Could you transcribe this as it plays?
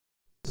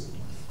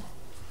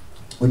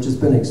which has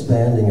been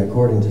expanding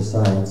according to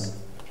science,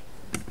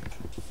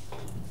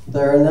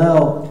 there are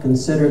now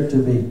considered to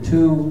be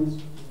 2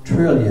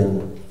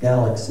 trillion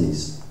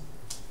galaxies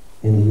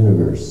in the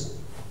universe.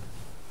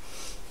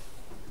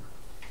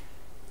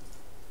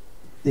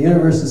 The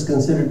universe is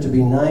considered to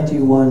be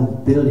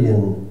 91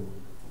 billion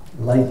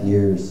light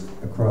years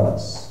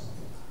across.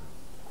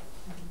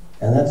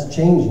 And that's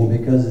changing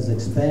because it's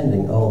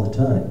expanding all the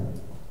time.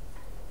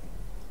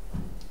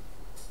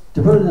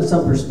 To put it in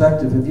some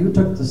perspective, if you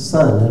took the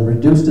sun and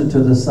reduced it to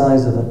the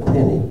size of a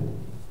penny,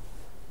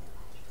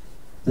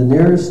 the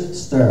nearest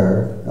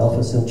star,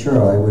 Alpha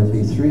Centauri, would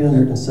be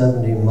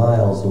 370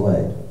 miles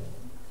away.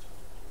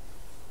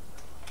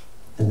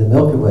 And the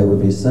Milky Way would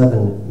be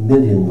 7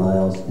 million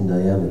miles in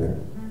diameter.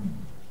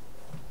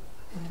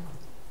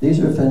 These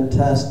are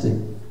fantastic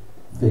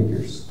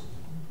figures.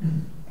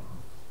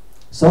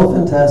 So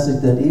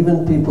fantastic that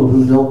even people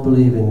who don't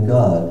believe in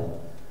God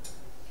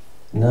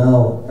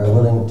now are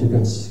willing to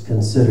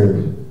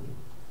consider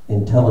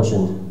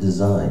intelligent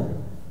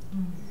design,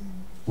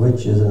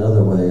 which is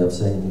another way of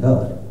saying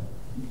God.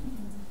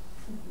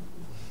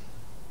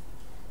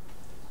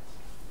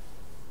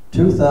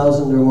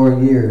 2,000 or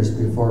more years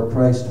before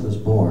Christ was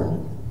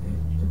born,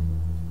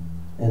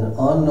 an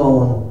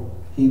unknown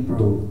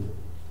Hebrew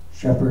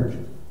shepherd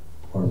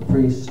or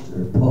priest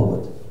or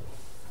poet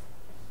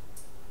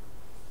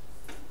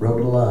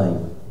wrote a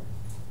line.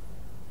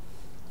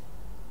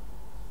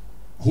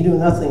 He knew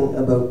nothing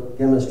about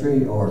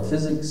chemistry or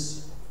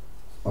physics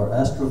or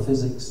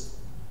astrophysics,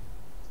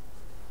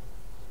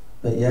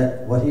 but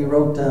yet what he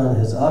wrote down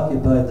has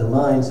occupied the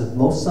minds of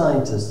most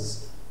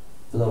scientists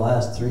for the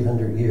last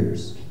 300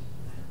 years.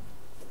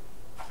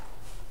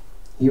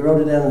 He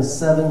wrote it down in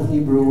 7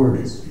 Hebrew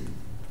words,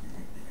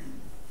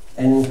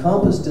 and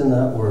encompassed in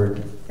that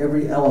word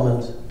every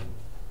element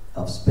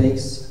of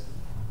space,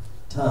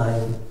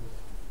 time,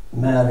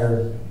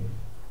 matter,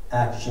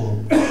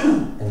 action,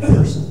 and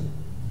person.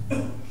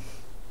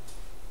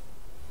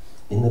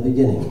 In the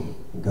beginning,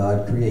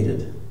 God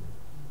created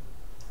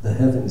the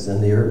heavens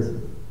and the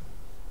earth.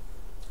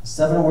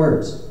 7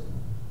 words.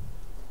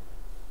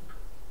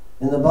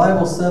 In the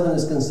Bible, 7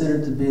 is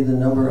considered to be the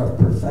number of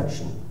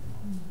perfection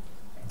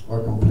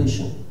or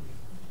completion.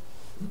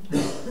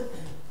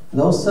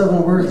 Those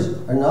 7 words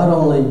are not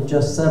only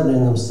just 7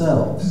 in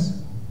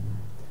themselves,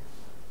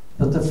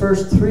 but the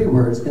first 3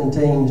 words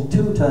contained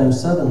 2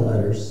 times 7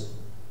 letters.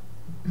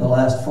 The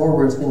last 4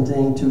 words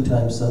contain 2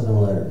 times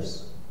 7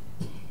 letters.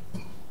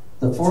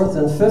 The 4th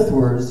and 5th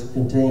words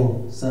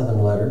contain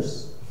 7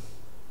 letters.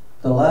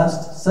 The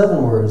last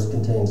 7 words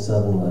contain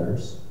 7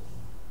 letters.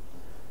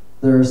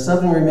 There are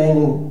 7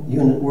 remaining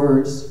unit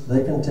words.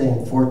 They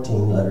contain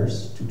 14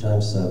 letters, 2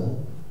 times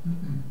 7.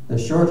 The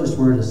shortest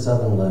word is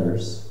 7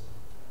 letters.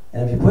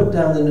 And if you put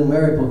down the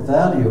numerical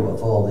value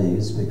of all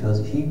these,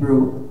 because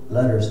Hebrew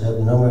letters have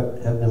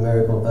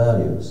numerical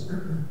values,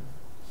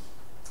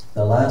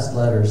 the last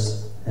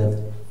letters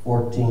have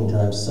 14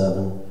 times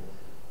 7,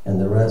 and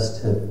the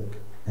rest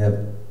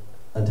have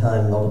a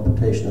time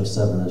multiplication of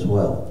 7 as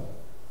well.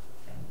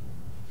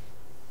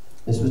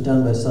 This was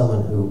done by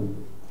someone who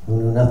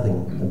knew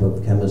nothing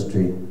about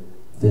chemistry,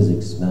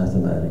 physics,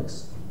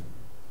 mathematics.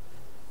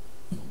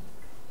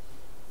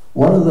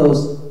 One of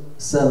those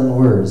 7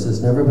 words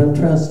has never been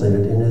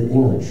translated into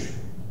English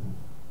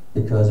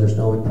because there's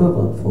no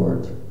equivalent for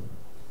it.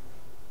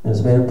 And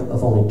it's made up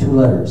of only 2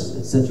 letters.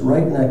 It sits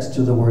right next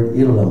to the word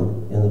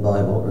Elohim in the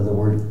Bible, or the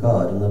word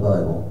God in the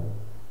Bible,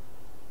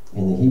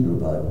 in the Hebrew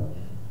Bible.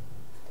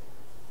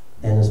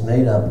 And is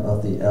made up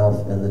of the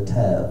Aleph and the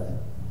Tav,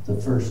 the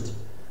first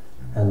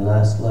and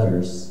last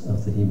letters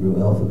of the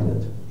Hebrew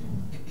alphabet.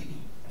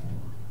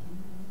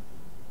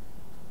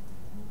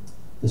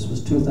 This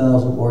was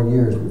 2,000 more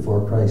years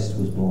before Christ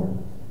was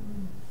born.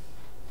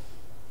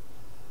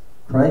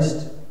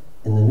 Christ,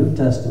 in the New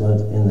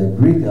Testament, in the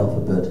Greek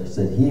alphabet,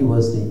 said he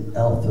was the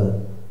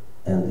Alpha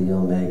and the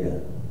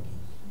Omega.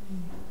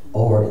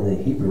 Or in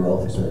the Hebrew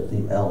alphabet,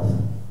 the Aleph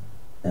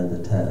and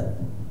the Tav.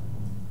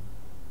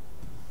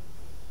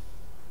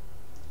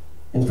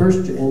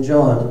 In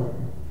John,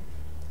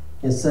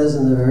 it says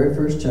in the very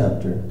first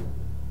chapter,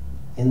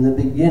 in the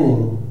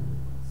beginning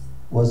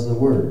was the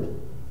Word.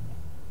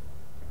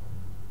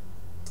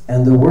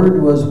 And the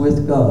Word was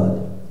with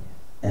God,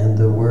 and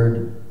the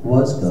Word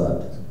was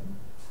God.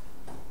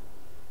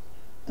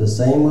 The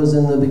same was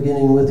in the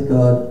beginning with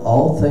God.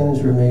 All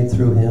things were made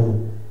through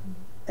him,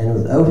 and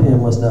without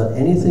him was not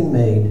anything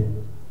made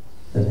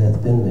that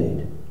hath been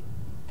made.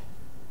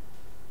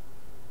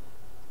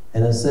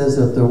 And it says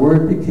that the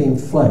Word became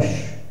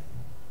flesh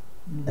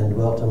and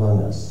dwelt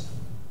among us,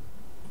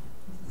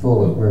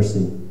 full of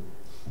mercy,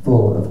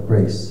 full of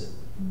grace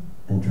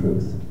and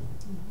truth.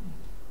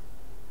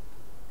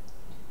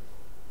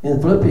 In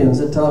Philippians,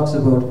 it talks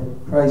about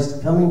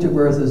Christ coming to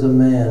earth as a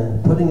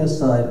man, putting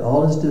aside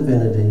all his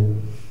divinity,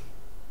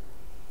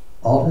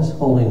 all his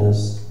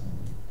holiness,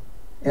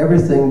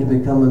 everything, to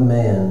become a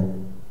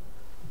man,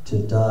 to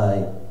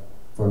die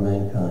for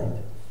mankind.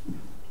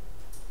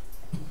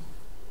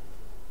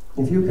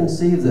 If you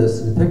conceive this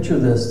and picture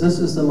this, this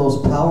is the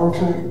most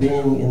powerful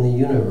being in the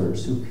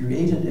universe who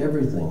created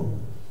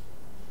everything,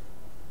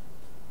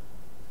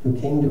 who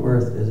came to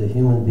earth as a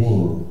human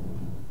being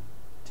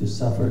to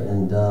suffer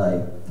and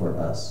die for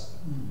us.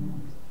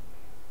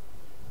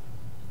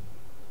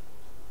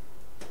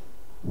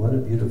 What a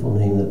beautiful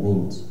name that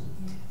means.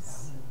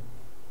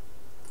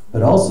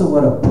 But also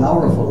what a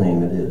powerful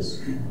name it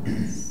is.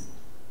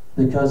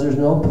 Because there's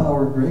no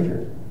power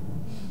greater.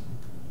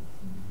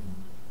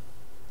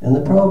 And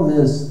the problem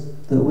is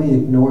that we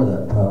ignore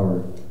that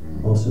power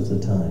most of the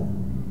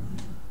time.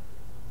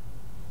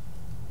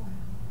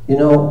 You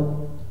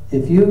know,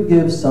 if you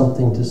give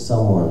something to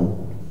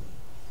someone,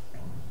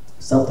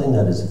 something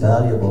that is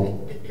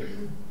valuable,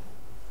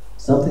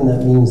 something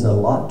that means a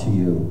lot to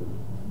you,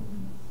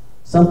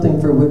 something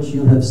for which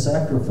you have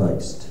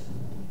sacrificed,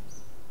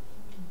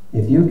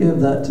 if you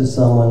give that to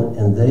someone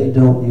and they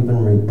don't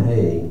even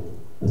repay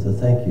with a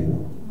thank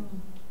you,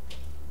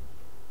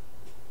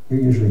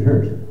 you're usually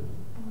hurt.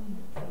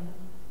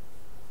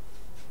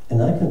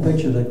 And I can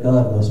picture that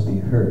God must be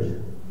hurt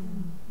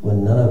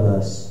when none of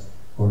us,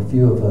 or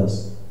few of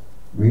us,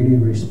 really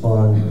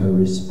respond or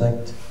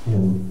respect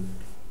Him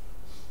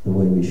the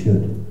way we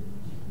should.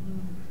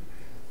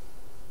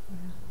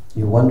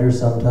 You wonder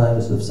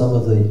sometimes if some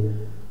of the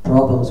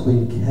problems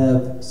we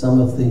have,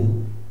 some of the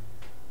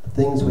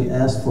things we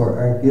ask for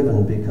aren't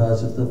given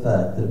because of the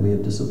fact that we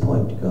have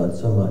disappointed God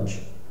so much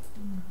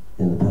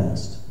in the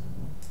past.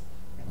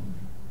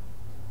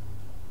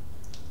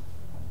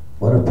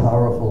 What a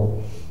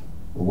powerful,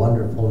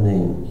 wonderful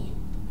name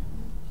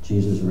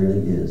Jesus really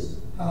is.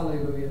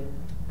 Hallelujah.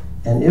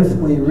 And if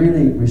we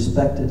really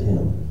respected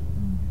Him,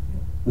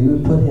 we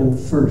would put Him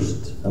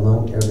first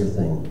among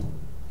everything.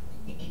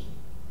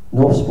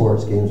 No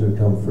sports games would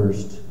come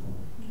first.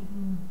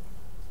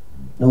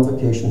 No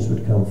vacations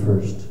would come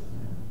first.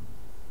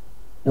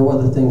 No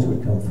other things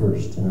would come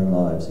first in our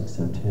lives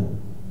except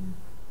Him.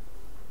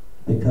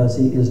 Because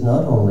He is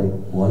not only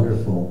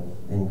wonderful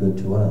and good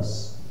to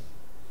us,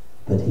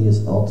 but He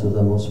is also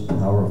the most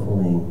powerful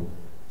name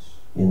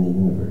in the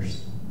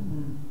universe.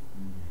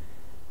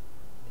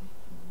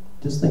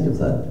 Just think of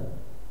that.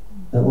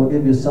 That will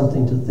give you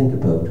something to think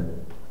about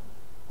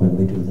when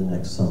we do the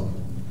next song.